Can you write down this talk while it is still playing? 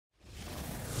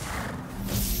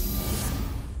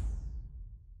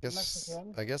Guess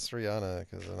Mexican. I guess Rihanna,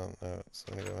 because I don't know.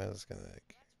 So maybe I'm just gonna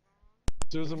like.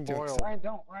 What are you Susan doing? Boyle. Ryan,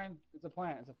 don't. Ryan, it's a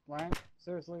plant. It's a plant.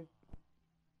 Seriously.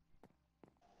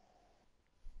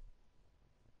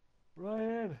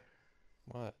 Ryan.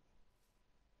 What?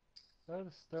 That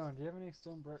is stone. Do you have any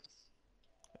stone bricks?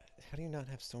 How do you not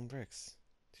have stone bricks?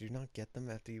 Did you not get them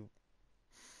after you?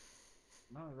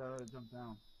 No, I gotta jump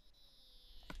down.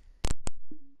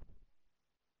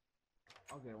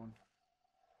 I'll get one.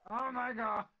 Oh my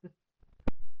god!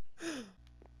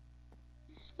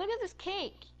 Look at this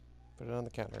cake. Put it on the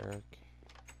counter, Eric.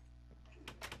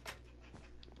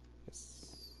 Yes.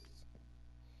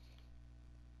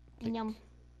 Cake. Yum.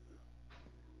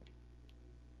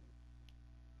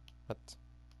 What?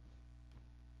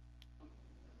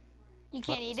 You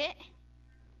can't eat it.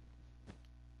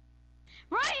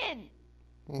 Ryan!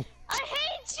 I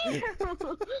hate you!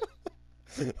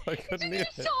 I It couldn't took eat you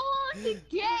it. so long to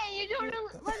get. You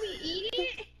don't let me eat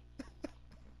it.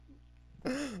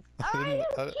 I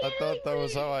thought that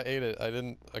was how I ate it.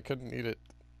 I couldn't eat it.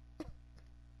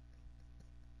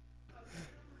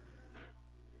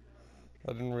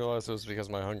 I didn't realize it was because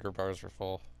my hunger bars were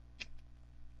full.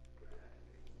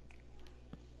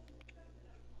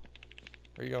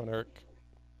 Where you going, Eric?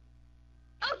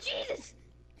 Oh Jesus!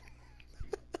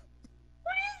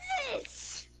 What is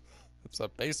this? It's a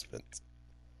basement.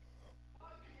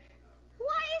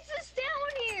 Why is this down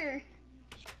here?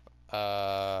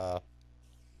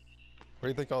 Where do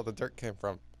you think all the dirt came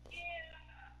from?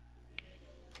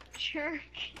 Jerk.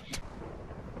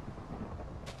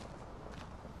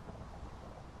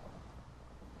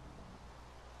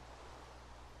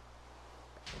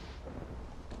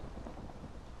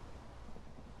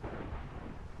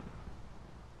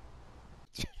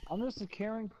 I'm just a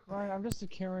caring, Ryan. I'm just a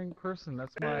caring person.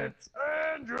 That's my. It's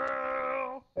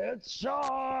Andrew. It's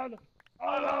Sean.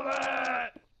 I love it.